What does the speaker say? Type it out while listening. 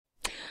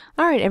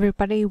All right,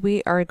 everybody,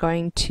 we are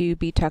going to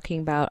be talking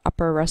about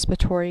upper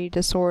respiratory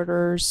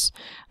disorders,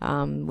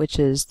 which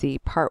is the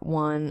part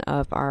one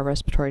of our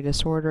respiratory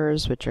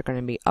disorders, which are going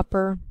to be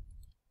upper.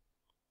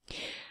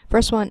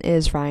 First one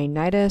is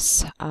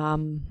rhinitis.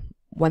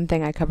 One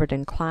thing I covered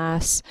in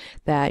class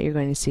that you're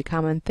going to see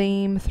common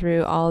theme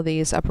through all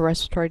these upper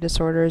respiratory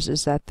disorders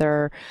is that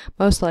they're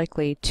most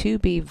likely to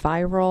be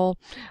viral,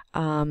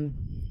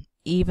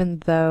 even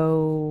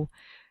though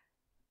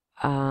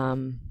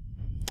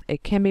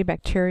it can be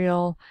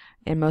bacterial,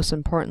 and most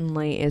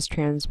importantly is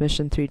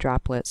transmission through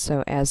droplets.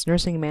 So as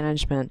nursing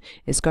management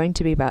is going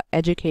to be about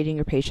educating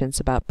your patients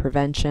about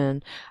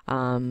prevention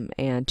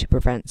and to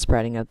prevent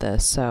spreading of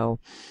this. So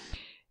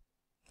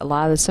a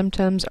lot of the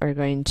symptoms are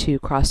going to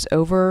cross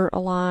over a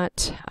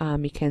lot.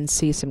 You can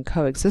see some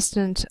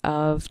coexistent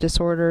of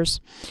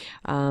disorders,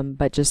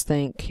 but just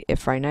think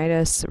if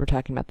rhinitis, we're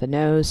talking about the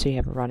nose, so you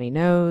have a runny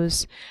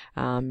nose,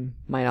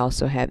 might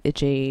also have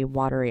itchy,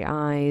 watery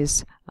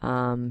eyes,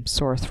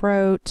 sore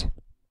throat,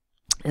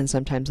 and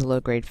sometimes a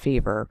low-grade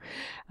fever.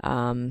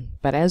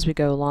 But as we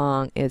go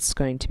along, it's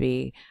going to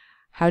be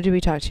how do we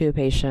talk to a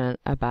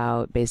patient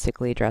about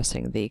basically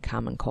addressing the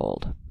common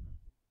cold.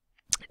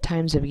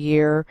 Times of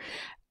year,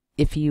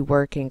 if you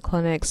work in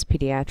clinics,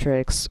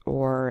 pediatrics,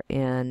 or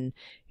in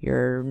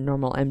your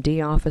normal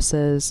MD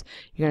offices,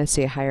 you're going to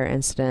see a higher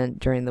incident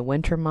during the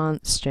winter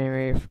months,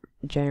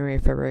 January,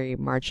 February,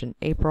 March, and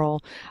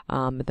April.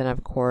 But then,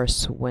 of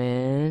course,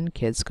 when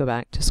kids go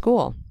back to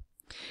school.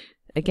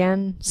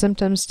 Again,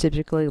 symptoms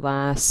typically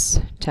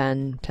last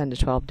 10 to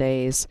 12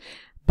 days,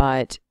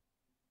 but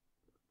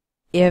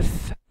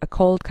if a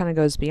cold kind of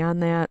goes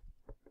beyond that,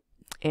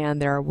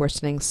 and there are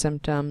worsening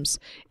symptoms,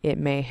 it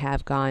may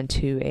have gone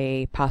to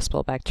a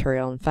possible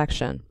bacterial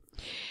infection.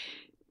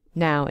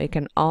 Now, it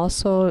can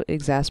also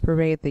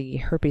exacerbate the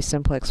herpes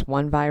simplex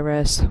 1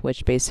 virus,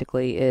 which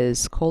basically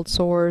is cold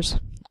sores.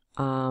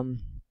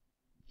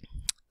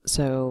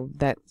 So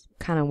that's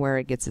kind of where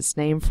it gets its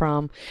name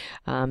from.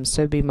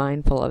 So be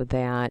mindful of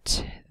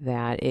that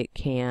it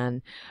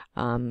can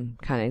kind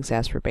of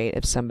exacerbate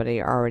if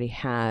somebody already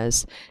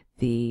has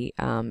the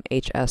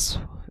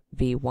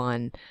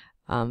HSV1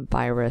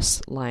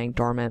 virus lying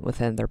dormant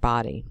within their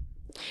body.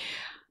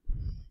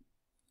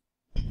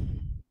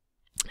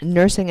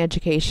 Nursing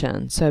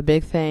education. So a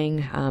big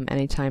thing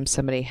anytime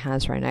somebody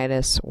has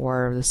rhinitis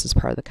or this is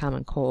part of the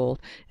common cold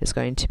is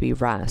going to be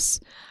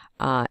rest.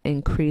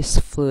 Increase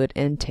fluid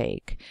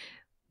intake.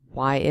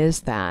 Why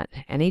is that?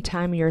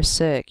 Anytime you're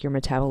sick, your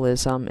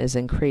metabolism is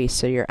increased,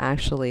 so you're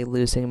actually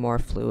losing more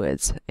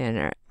fluids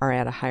and are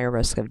at a higher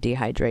risk of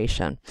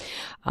dehydration.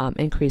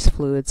 Increased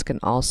fluids can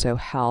also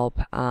help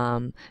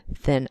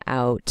thin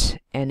out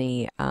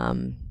any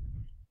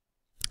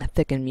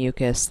thickened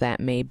mucus that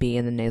may be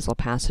in the nasal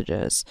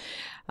passages.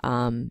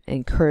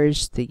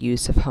 Encourage the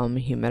use of home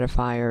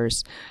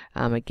humidifiers.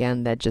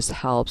 Again, that just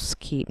helps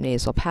keep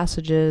nasal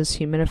passages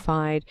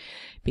humidified,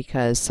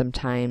 because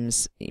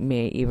sometimes you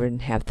may even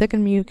have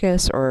thickened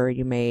mucus, or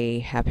you may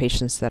have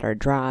patients that are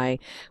dry,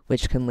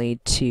 which can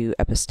lead to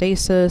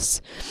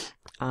epistasis.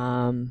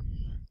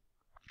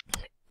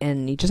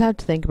 And you just have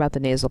to think about the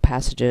nasal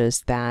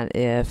passages, that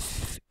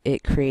if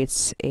it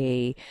creates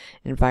a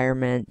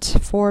environment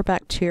for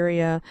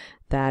bacteria,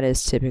 that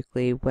is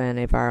typically when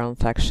a viral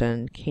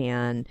infection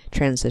can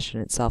transition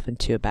itself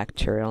into a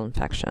bacterial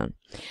infection.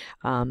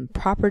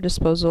 Proper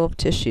disposal of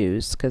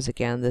tissues, because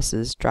again, this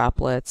is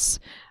droplets,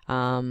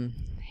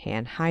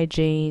 hand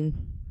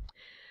hygiene.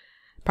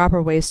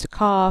 Proper ways to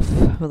cough.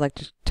 We like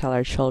to tell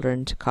our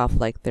children to cough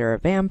like they're a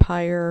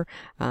vampire,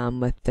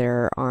 with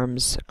their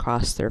arms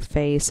across their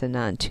face and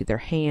not into their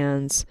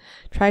hands.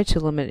 Try to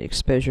limit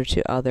exposure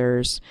to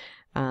others.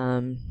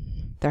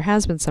 There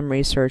has been some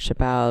research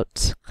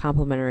about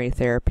complementary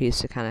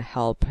therapies to kind of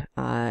help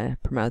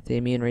promote the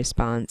immune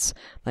response,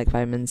 like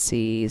vitamin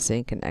C,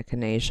 zinc, and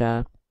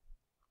echinacea.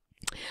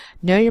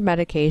 Know your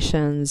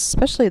medications,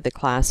 especially the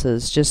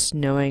classes, just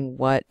knowing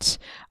what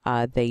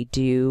they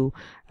do.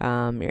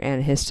 Your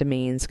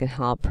antihistamines can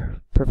help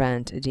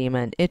prevent edema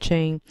and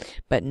itching,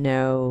 but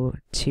know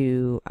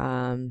to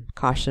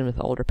caution with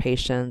older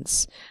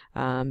patients,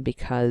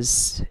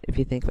 because if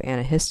you think of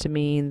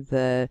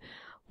antihistamine,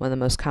 one of the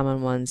most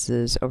common ones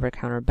is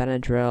over-the-counter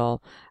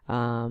Benadryl.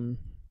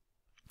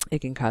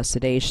 It can cause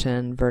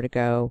sedation,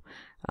 vertigo,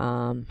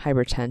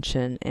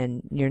 hypertension,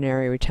 and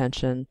urinary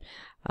retention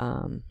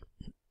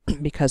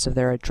because of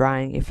their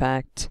drying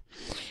effect.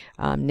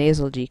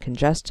 Nasal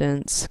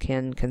decongestants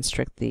can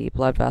constrict the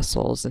blood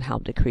vessels and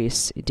help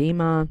decrease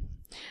edema.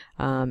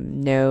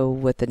 Know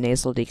with the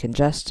nasal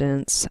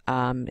decongestants,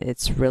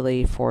 it's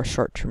really for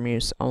short-term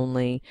use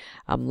only.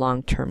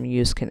 Long-term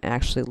use can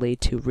actually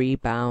lead to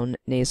rebound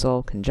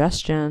nasal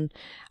congestion.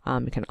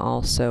 It can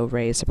also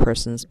raise a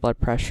person's blood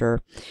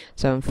pressure.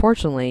 So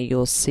unfortunately,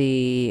 you'll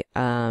see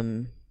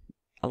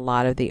a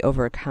lot of the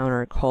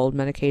over-the-counter cold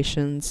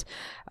medications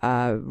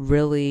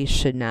really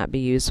should not be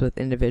used with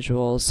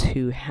individuals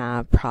who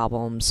have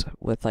problems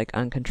with like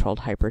uncontrolled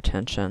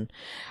hypertension.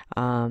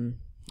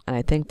 And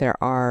I think there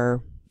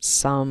are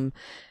some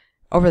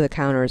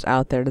over-the-counters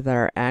out there that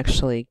are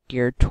actually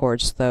geared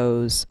towards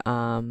those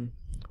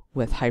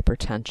with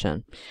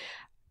hypertension.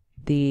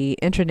 The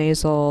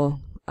intranasal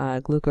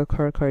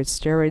glucocorticoid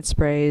steroid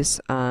sprays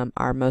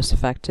are most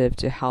effective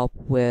to help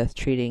with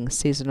treating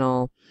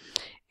seasonal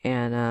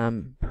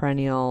and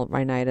perennial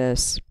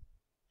rhinitis.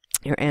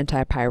 Your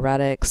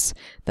antipyretics,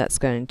 that's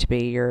going to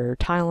be your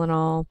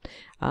Tylenol,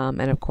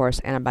 and of course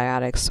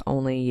antibiotics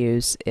only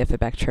used if a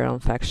bacterial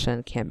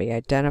infection can be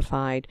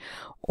identified,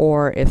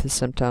 or if the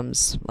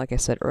symptoms, like I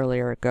said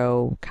earlier,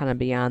 go kind of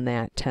beyond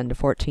that 10 to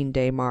 14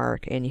 day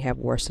mark and you have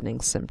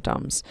worsening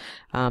symptoms.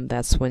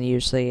 That's when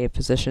usually a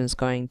physician is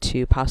going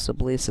to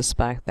possibly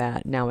suspect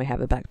that now we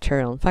have a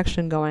bacterial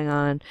infection going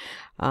on,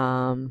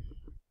 and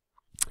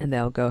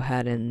they'll go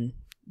ahead and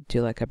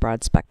do like a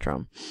broad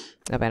spectrum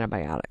of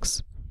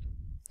antibiotics.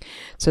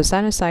 So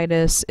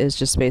sinusitis is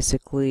just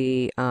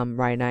basically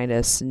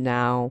rhinitis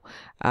now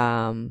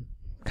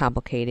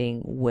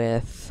complicating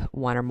with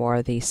one or more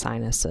of these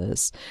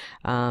sinuses.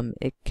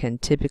 It can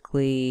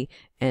typically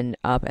end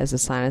up as a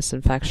sinus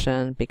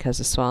infection because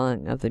the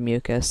swelling of the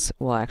mucus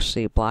will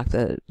actually block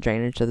the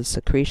drainage of the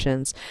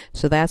secretions.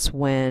 So that's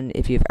when,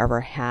 if you've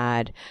ever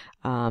had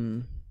a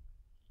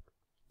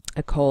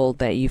cold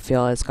that you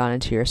feel has gone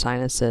into your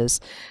sinuses,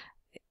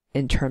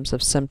 in terms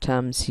of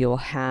symptoms, you'll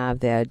have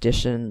the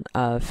addition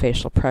of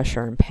facial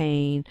pressure and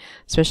pain,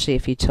 especially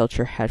if you tilt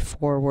your head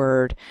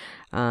forward.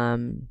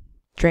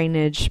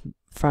 Drainage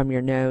from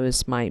your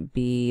nose might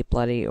be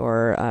bloody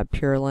or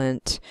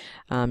purulent.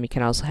 You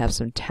can also have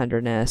some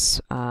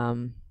tenderness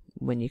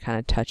when you kind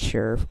of touch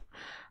your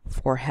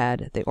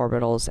forehead, the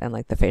orbitals, and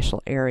like the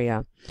facial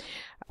area.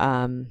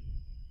 I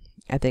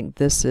think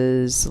this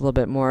is a little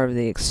bit more of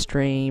the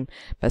extreme,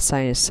 but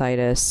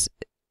sinusitis,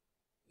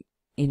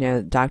 you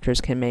know, doctors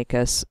can make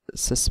us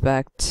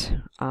suspect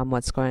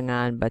what's going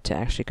on, but to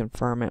actually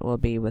confirm it will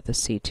be with a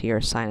CT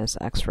or sinus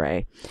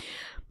x-ray.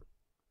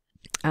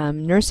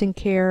 Nursing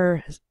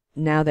care,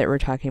 now that we're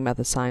talking about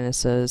the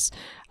sinuses,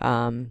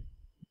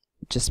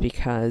 just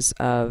because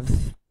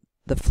of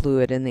the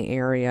fluid in the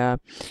area,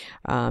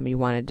 you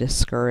want to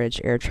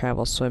discourage air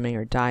travel, swimming,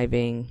 or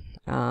diving,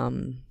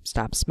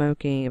 stop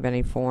smoking of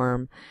any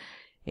form,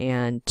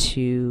 and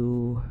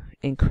to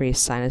increase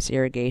sinus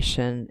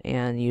irrigation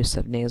and use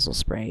of nasal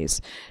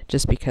sprays,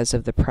 just because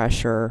of the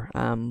pressure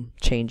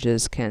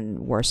changes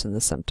can worsen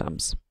the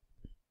symptoms.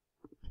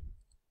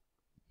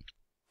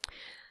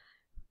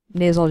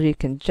 Nasal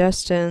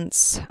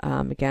decongestants,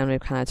 again, we've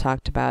kind of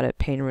talked about it,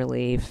 pain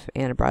relief,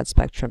 and a broad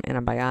spectrum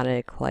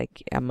antibiotic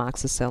like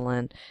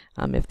amoxicillin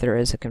if there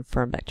is a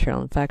confirmed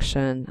bacterial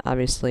infection.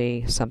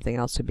 Obviously, something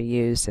else would be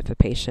used if a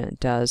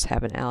patient does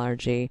have an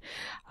allergy.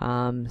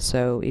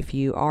 So if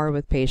you are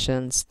with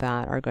patients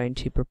that are going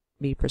to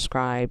be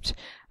prescribed,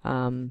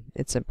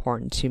 it's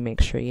important to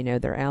make sure you know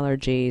their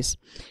allergies.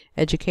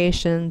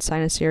 Education,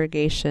 sinus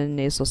irrigation,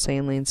 nasal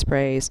saline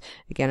sprays.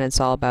 Again, it's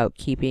all about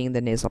keeping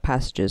the nasal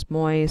passages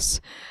moist.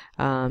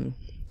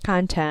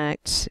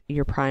 Contact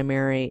your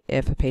primary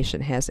if a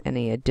patient has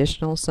any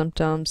additional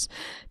symptoms,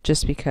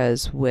 just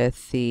because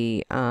with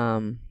the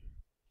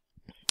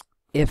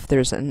if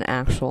there's an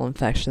actual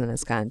infection that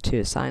has gotten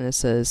to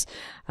sinuses,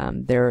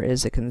 there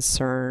is a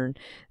concern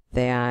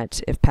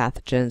that if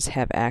pathogens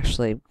have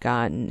actually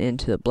gotten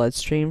into the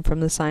bloodstream from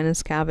the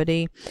sinus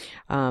cavity,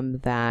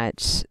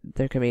 that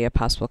there can be a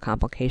possible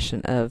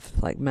complication of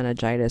like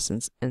meningitis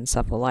and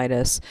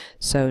encephalitis.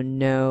 So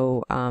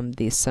know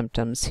these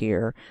symptoms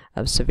here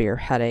of severe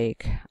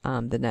headache,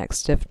 the neck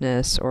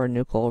stiffness, or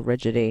nuchal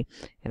rigidity,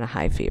 and a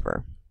high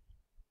fever.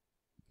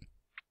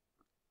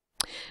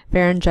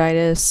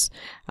 Pharyngitis,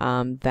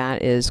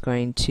 that is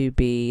going to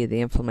be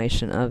the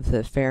inflammation of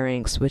the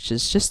pharynx, which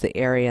is just the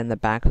area in the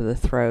back of the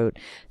throat.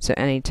 So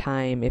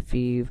anytime if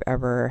you've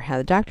ever had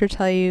a doctor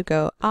tell you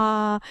go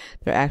ah,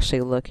 they're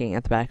actually looking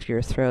at the back of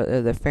your throat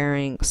or the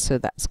pharynx, so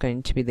that's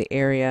going to be the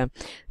area.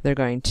 They're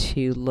going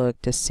to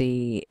look to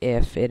see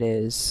if it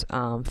is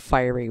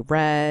fiery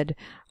red,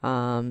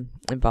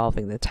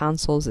 involving the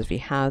tonsils if you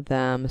have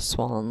them,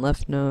 swollen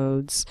lymph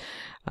nodes.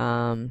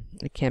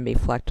 It can be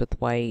flecked with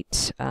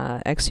white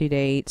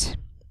exudate,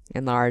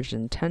 enlarged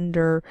and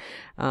tender.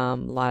 A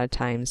lot of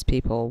times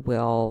people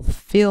will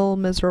feel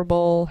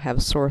miserable,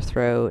 have sore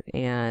throat,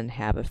 and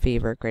have a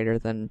fever greater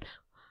than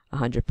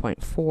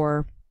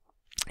 100.4.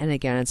 And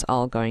again, it's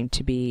all going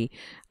to be,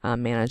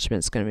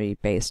 management's going to be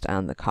based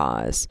on the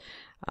cause.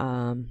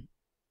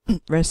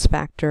 Risk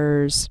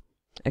factors.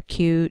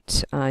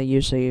 Acute,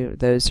 usually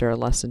those are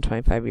less than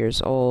 25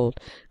 years old.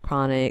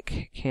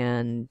 Chronic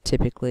can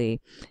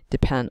typically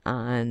depend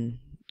on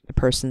the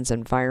person's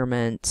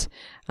environment,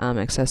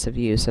 excessive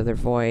use of their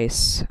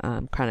voice,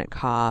 chronic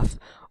cough,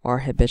 or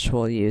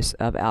habitual use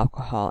of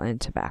alcohol and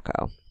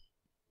tobacco.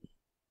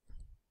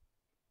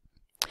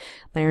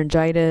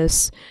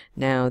 Laryngitis,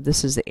 now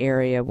this is the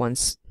area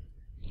once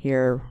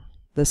here.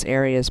 This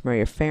area is more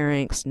your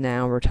pharynx.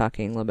 Now we're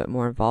talking a little bit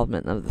more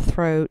involvement of the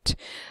throat,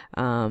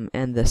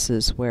 and this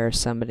is where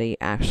somebody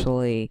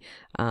actually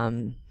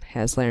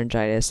has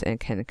laryngitis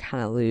and can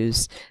kind of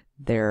lose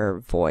their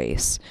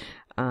voice.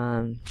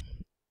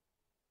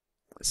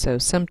 So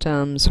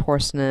symptoms,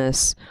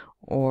 hoarseness,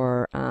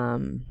 or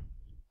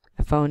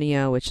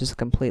aphonia, which is a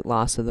complete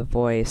loss of the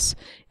voice,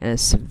 and a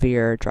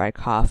severe dry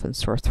cough and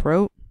sore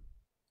throat.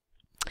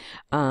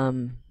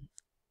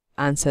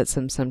 Onset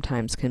symptoms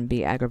sometimes can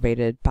be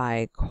aggravated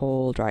by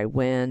cold, dry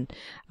wind.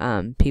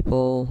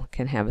 People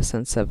can have a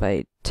sense of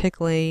a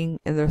tickling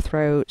in their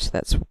throat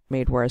that's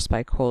made worse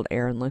by cold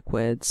air and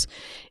liquids.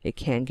 It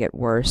can get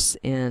worse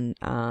in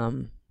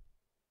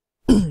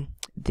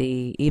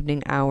the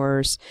evening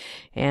hours,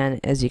 and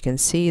as you can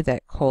see,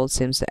 that cold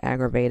seems to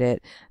aggravate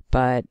it,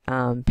 but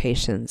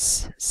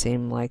patients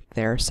seem like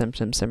their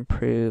symptoms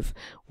improve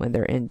when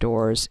they're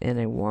indoors in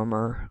a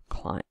warmer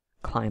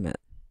climate.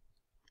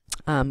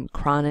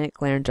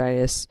 Chronic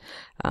laryngitis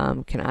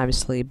can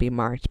obviously be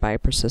marked by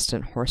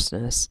persistent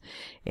hoarseness,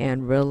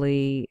 and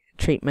really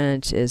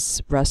treatment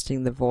is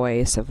resting the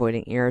voice,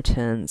 avoiding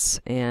irritants,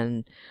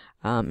 and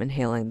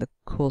inhaling the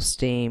cool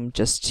steam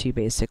just to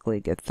basically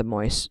get the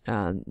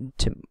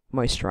to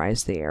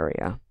moisturize the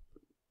area.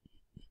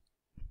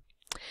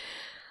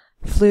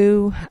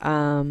 Flu,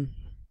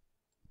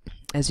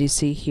 as you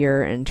see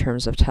here in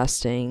terms of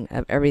testing,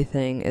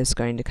 everything is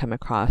going to come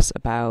across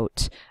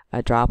about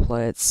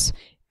droplets,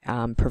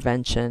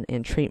 prevention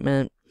and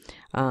treatment.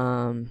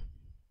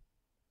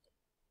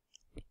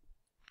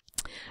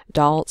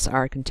 Adults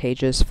are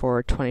contagious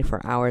for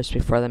 24 hours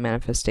before the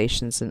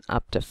manifestations and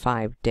up to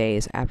 5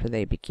 days after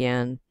they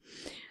begin.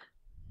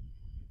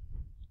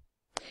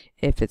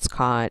 If it's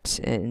caught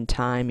in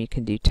time, you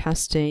can do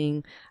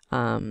testing,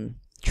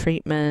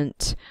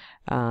 treatment.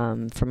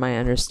 From my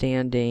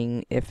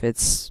understanding, if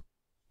it's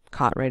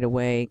caught right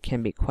away,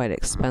 can be quite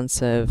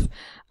expensive.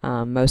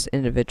 Most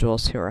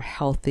individuals who are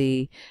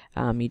healthy,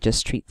 you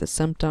just treat the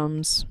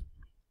symptoms.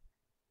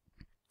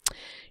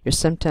 Your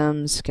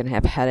symptoms can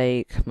have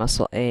headache,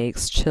 muscle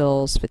aches,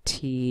 chills,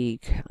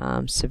 fatigue,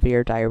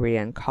 severe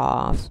diarrhea and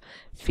cough,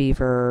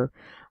 fever,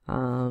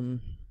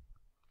 and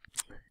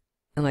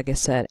like I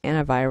said,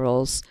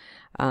 antivirals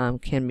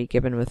can be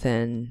given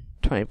within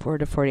 24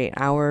 to 48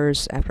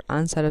 hours after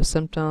onset of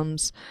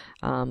symptoms,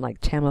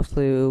 like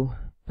Tamiflu,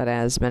 but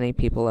as many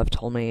people have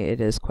told me,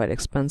 it is quite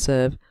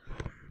expensive.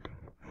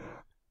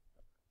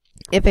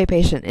 If a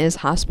patient is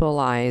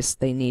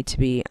hospitalized, they need to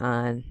be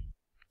on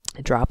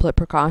droplet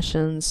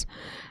precautions,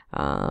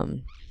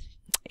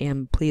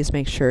 and please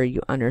make sure you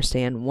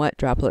understand what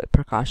droplet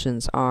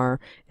precautions are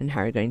and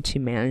how you're going to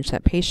manage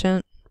that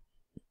patient.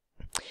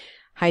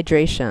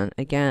 Hydration,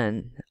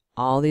 again,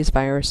 all these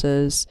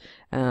viruses,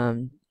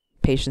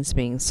 patients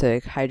being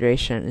sick,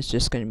 hydration is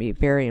just going to be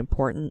very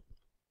important.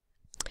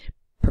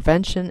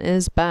 Prevention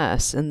is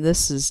best, and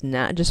this is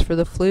not just for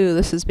the flu,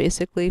 this is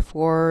basically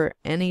for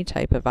any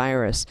type of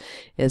virus,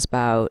 is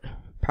about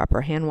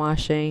proper hand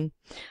washing,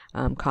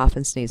 cough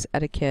and sneeze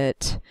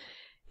etiquette,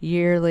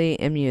 yearly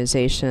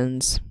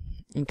immunizations.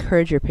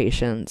 Encourage your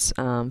patients,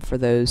 for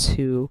those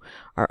who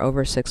are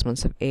over 6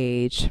 months of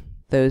age,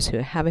 those who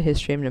have a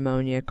history of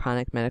pneumonia,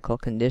 chronic medical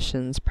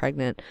conditions,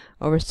 pregnant,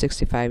 over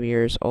 65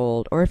 years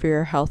old, or if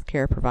you're a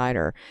healthcare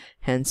provider.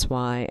 Hence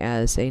why,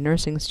 as a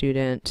nursing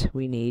student,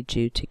 we need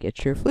you to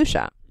get your flu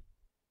shot.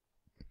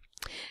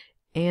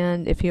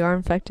 And if you are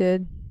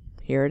infected,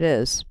 here it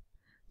is.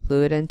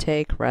 Fluid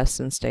intake,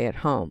 rest, and stay at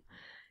home.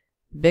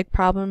 Big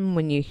problem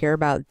when you hear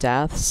about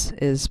deaths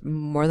is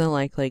more than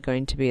likely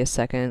going to be a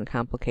second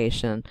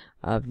complication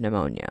of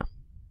pneumonia.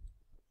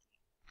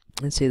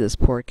 And see this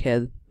poor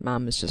kid,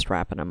 mom is just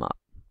wrapping him up.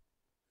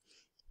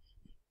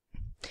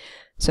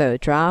 So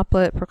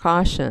droplet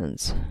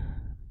precautions,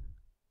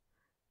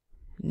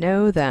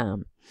 know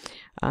them,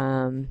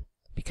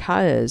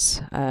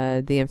 because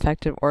the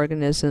infected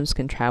organisms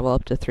can travel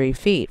up to 3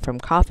 feet from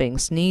coughing,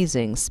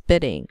 sneezing,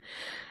 spitting,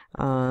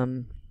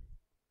 or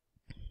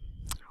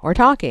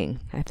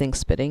talking. I think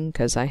spitting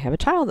because I have a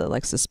child that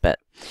likes to spit.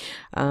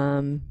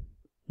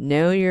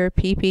 Know your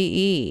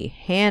PPE,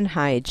 hand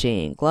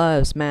hygiene,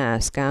 gloves,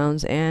 masks,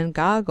 gowns, and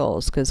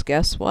goggles, because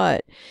guess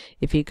what?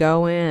 If you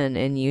go in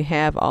and you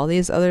have all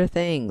these other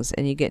things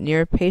and you get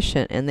near a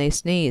patient and they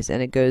sneeze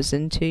and it goes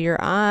into your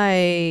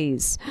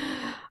eyes,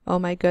 oh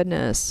my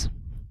goodness,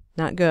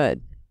 not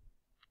good.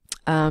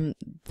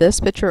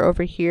 This picture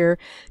over here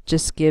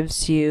just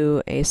gives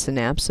you a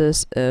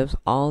synopsis of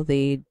all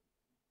the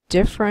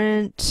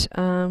different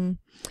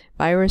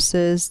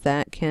viruses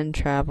that can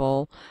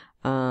travel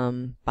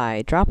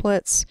by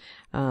droplets,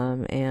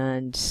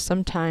 and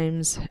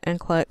sometimes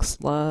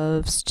NCLEX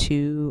loves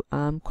to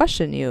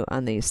question you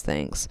on these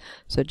things,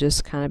 so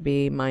just kind of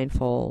be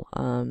mindful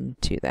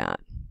to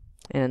that.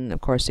 And of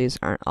course, these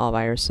aren't all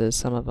viruses,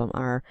 some of them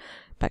are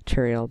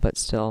bacterial but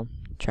still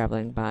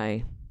traveling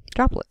by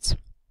droplets.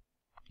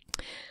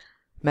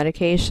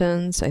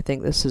 Medications, I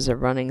think this is a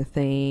running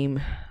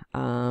theme.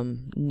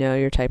 Know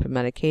your type of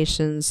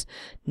medications,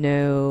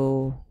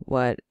 know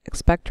what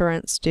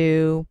expectorants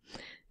do,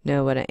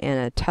 know what an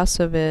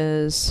antitussive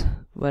is,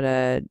 what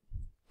a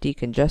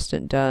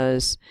decongestant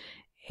does,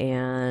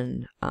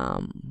 and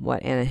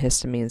what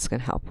antihistamines can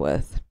help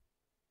with.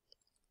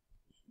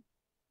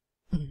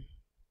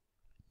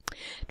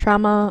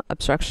 Trauma,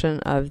 obstruction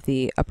of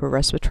the upper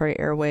respiratory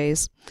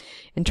airways.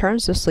 In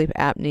terms of sleep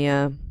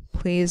apnea,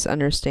 please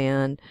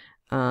understand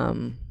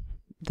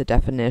the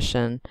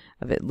definition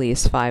of at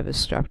least 5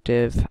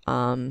 obstructive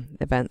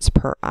events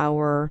per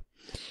hour.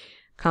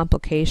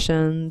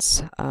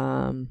 Complications,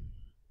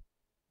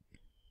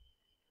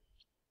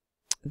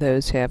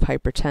 those who have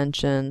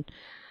hypertension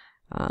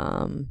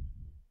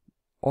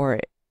or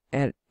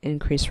at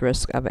increased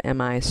risk of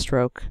MI,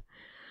 stroke.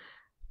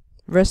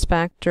 Risk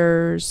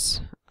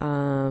factors,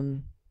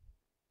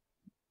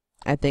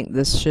 I think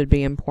this should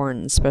be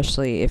important,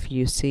 especially if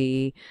you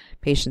see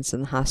patients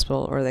in the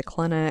hospital or the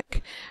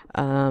clinic.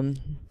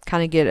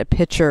 Kind of get a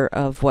picture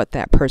of what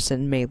that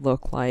person may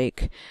look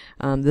like.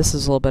 This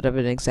is a little bit of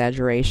an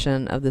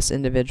exaggeration of this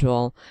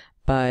individual,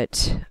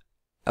 but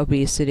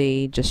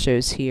obesity, just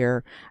shows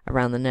here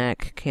around the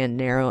neck, can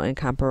narrow and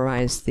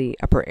compromise the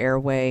upper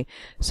airway.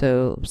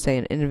 So say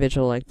an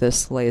individual like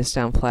this lays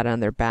down flat on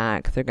their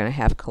back, they're going to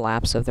have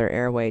collapse of their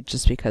airway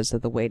just because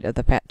of the weight of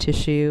the fat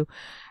tissue.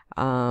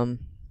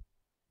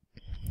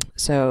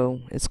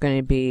 So it's going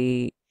to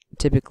be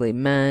typically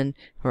men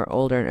who are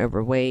older and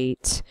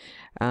overweight,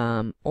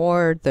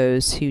 or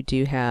those who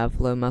do have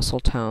low muscle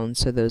tone,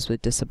 so those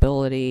with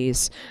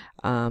disabilities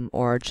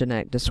or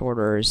genetic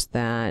disorders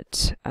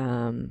that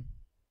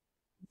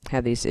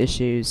have these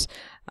issues,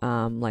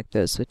 like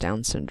those with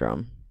Down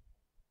syndrome.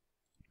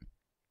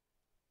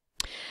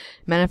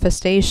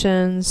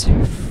 Manifestations: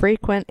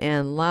 frequent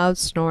and loud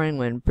snoring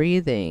when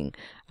breathing,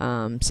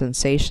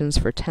 sensations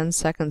for 10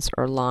 seconds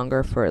or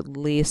longer for at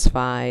least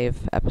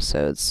 5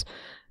 episodes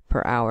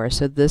per hour.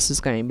 So this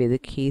is going to be the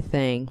key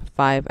thing: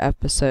 5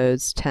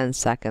 episodes, 10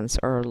 seconds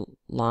or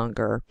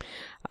longer.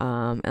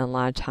 And a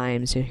lot of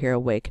times you hear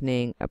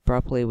awakening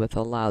abruptly with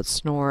a loud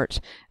snort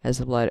as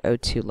the blood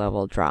O2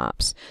 level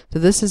drops. So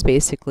this is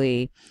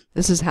basically,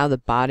 this is how the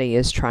body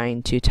is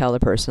trying to tell the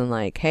person,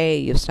 like, hey,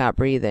 you've stopped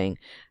breathing.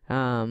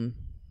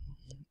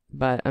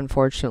 But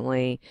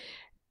unfortunately,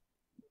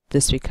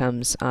 this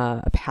becomes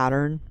a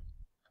pattern.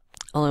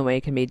 Only way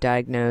it can be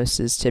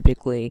diagnosed is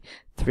typically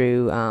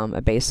through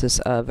a basis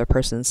of a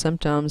person's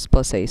symptoms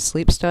plus a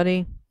sleep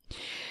study.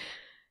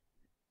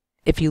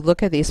 If you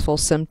look at these full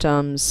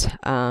symptoms,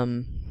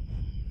 a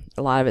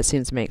lot of it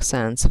seems to make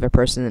sense. If a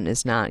person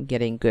is not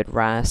getting good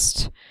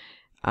rest,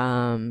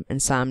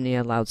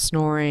 insomnia, loud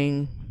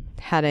snoring,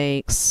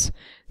 headaches,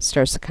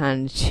 starts to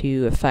kind of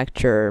to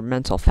affect your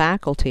mental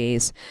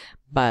faculties.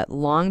 But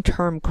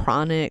long-term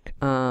chronic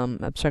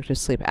obstructive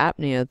sleep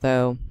apnea,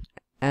 though,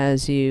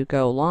 as you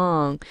go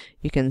along,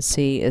 you can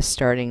see is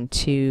starting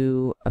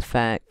to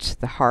affect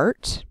the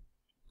heart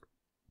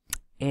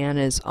and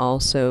is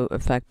also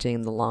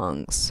affecting the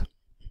lungs.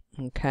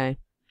 Okay.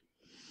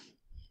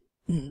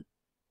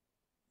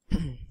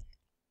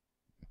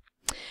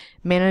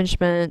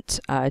 Management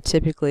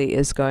typically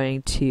is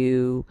going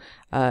to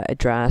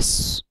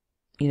address,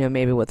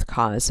 maybe what the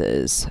cause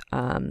is.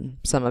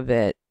 Some of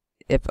it,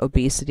 if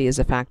obesity is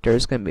a factor,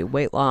 is going to be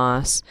weight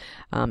loss.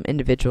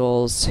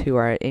 Individuals who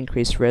are at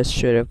increased risk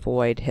should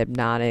avoid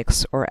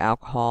hypnotics or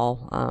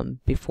alcohol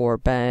before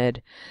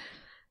bed.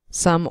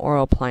 Some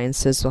oral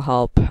appliances will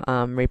help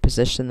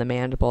reposition the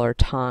mandible or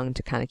tongue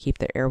to kind of keep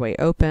the airway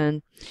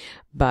open.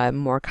 But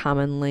more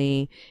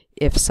commonly,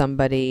 if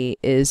somebody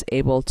is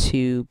able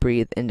to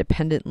breathe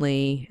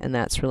independently, and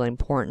that's really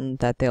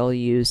important, that they'll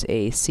use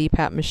a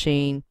CPAP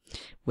machine,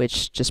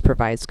 which just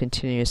provides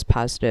continuous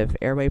positive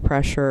airway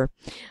pressure.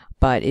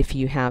 But if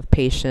you have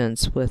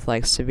patients with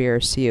like severe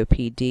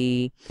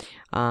COPD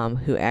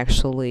who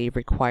actually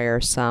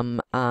require some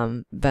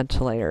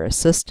ventilator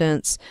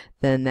assistance,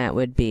 then that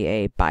would be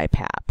a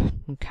BiPAP.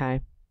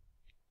 Okay,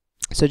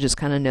 so just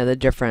kind of know the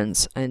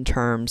difference in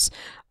terms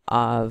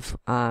of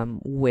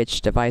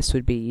which device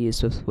would be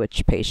used with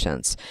which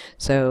patients.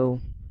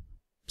 So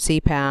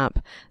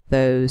CPAP,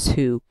 those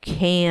who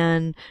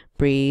can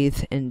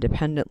breathe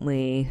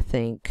independently,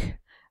 think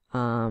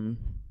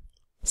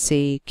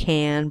C,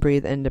 can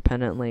breathe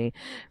independently,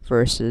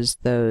 versus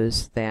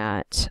those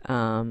that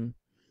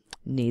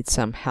need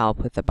some help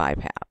with the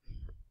BiPAP.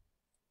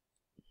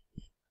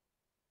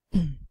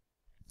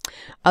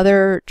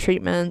 Other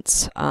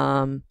treatments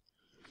that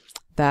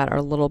are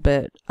a little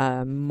bit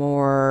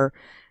more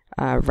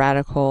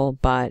radical,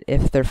 but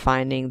if they're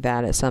finding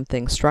that it's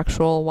something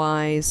structural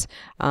wise,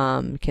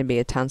 can be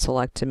a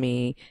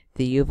tonsillectomy,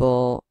 the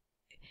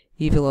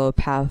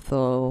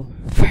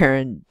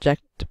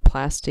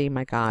uvulopatho-pharyngectoplasty,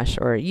 my gosh,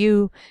 or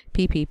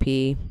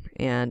UPPP,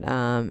 and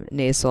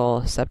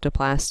nasal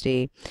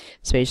septoplasty,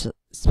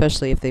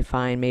 especially if they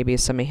find maybe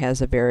somebody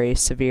has a very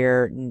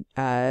severe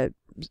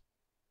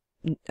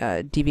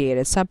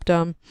deviated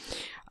septum.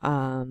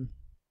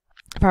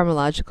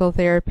 Pharmacological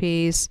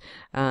therapies,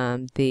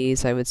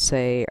 these I would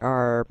say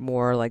are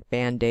more like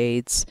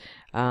band-aids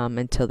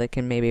until they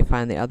can maybe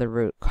find the other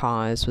root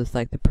cause with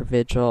like the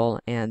Provigil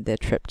and the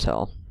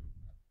Triptyl.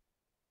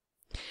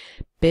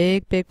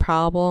 Big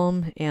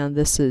problem, and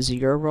this is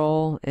your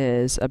role,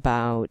 is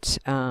about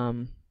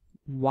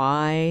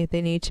why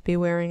they need to be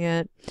wearing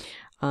it,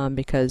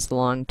 because the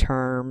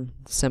long-term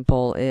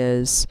simple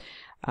is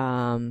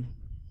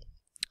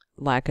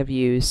lack of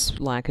use,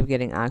 lack of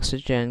getting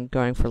oxygen,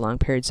 going for long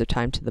periods of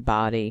time to the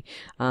body,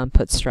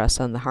 puts stress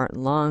on the heart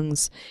and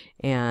lungs,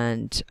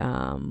 and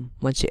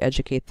once you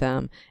educate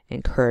them,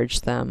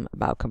 encourage them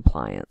about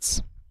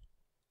compliance.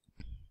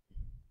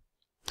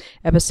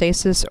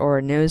 Epistasis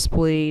or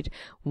nosebleed,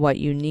 what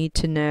you need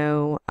to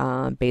know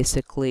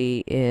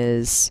basically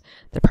is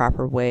the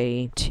proper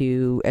way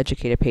to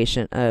educate a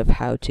patient of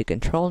how to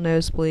control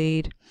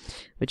nosebleed,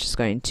 which is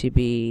going to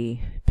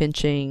be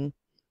pinching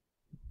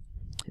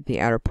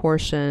the outer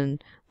portion,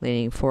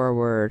 leaning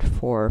forward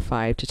for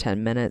 5 to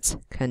 10 minutes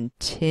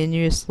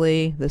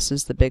continuously. This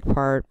is the big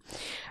part.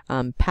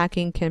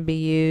 Packing can be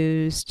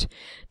used.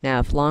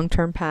 Now, if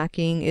long-term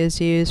packing is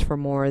used for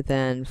more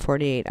than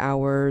 48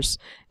 hours,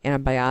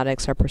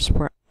 antibiotics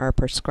are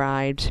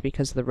prescribed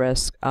because of the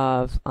risk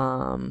of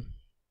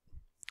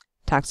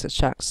toxic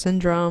shock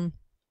syndrome.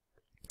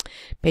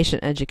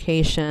 Patient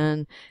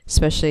education,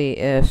 especially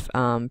if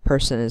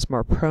person is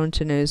more prone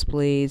to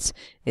nosebleeds,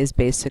 is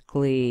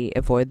basically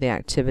avoid the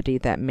activity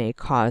that may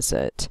cause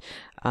it.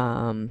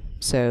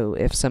 So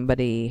if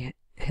somebody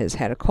has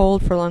had a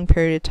cold for a long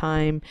period of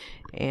time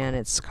and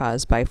it's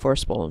caused by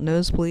forcible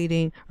nose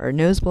bleeding or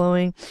nose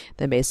blowing,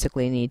 then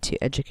basically you need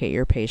to educate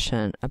your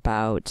patient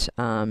about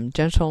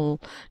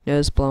gentle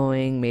nose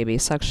blowing, maybe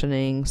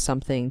suctioning,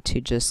 something to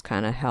just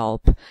kind of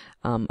help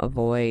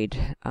avoid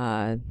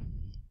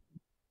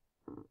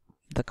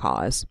the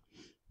cause.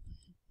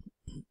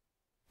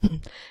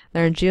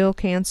 Laryngeal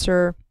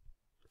cancer,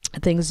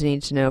 things you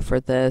need to know for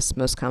this: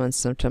 most common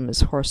symptom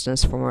is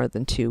hoarseness for more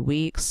than 2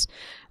 weeks.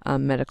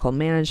 Medical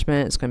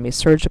management is going to be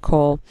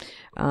surgical.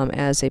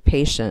 As a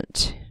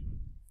patient,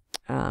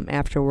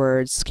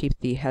 afterwards, keep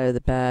the head of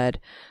the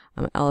bed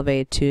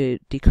elevated to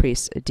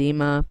decrease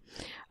edema.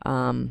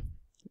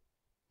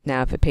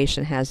 Now, if a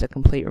patient has a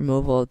complete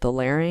removal of the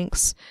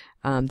larynx,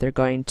 they're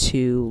going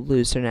to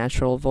lose their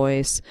natural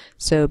voice.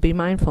 So be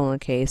mindful in the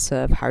case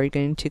of how you're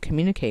going to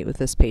communicate with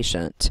this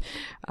patient.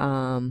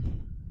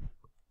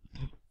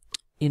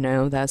 You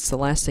know, that's the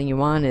last thing you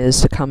want,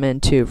 is to come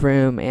into a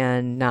room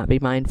and not be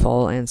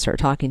mindful and start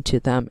talking to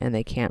them and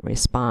they can't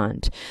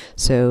respond.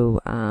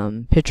 So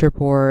picture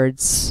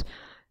boards,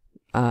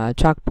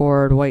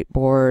 chalkboard,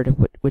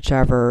 whiteboard,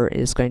 whichever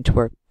is going to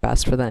work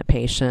best for that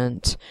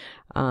patient.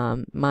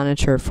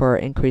 Monitor for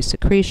increased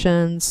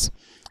secretions,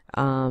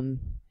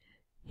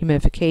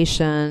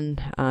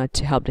 humidification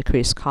to help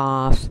decrease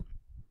cough.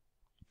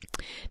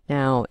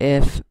 Now,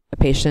 if a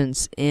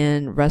patient's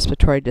in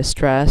respiratory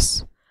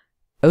distress,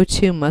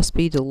 O2 must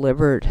be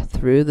delivered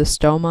through the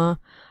stoma.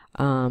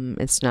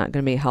 It's not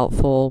going to be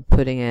helpful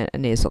putting in a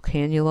nasal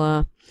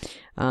cannula.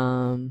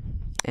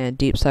 And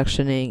deep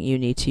suctioning, you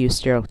need to use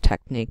sterile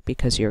technique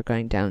because you're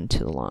going down into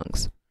the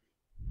lungs.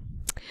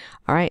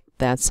 All right,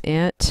 that's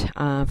it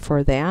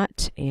for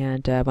that.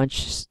 And why don't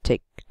you just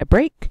take a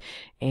break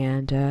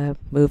and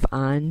move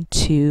on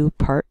to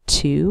part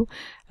 2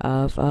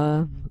 of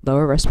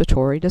lower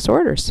respiratory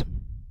disorders.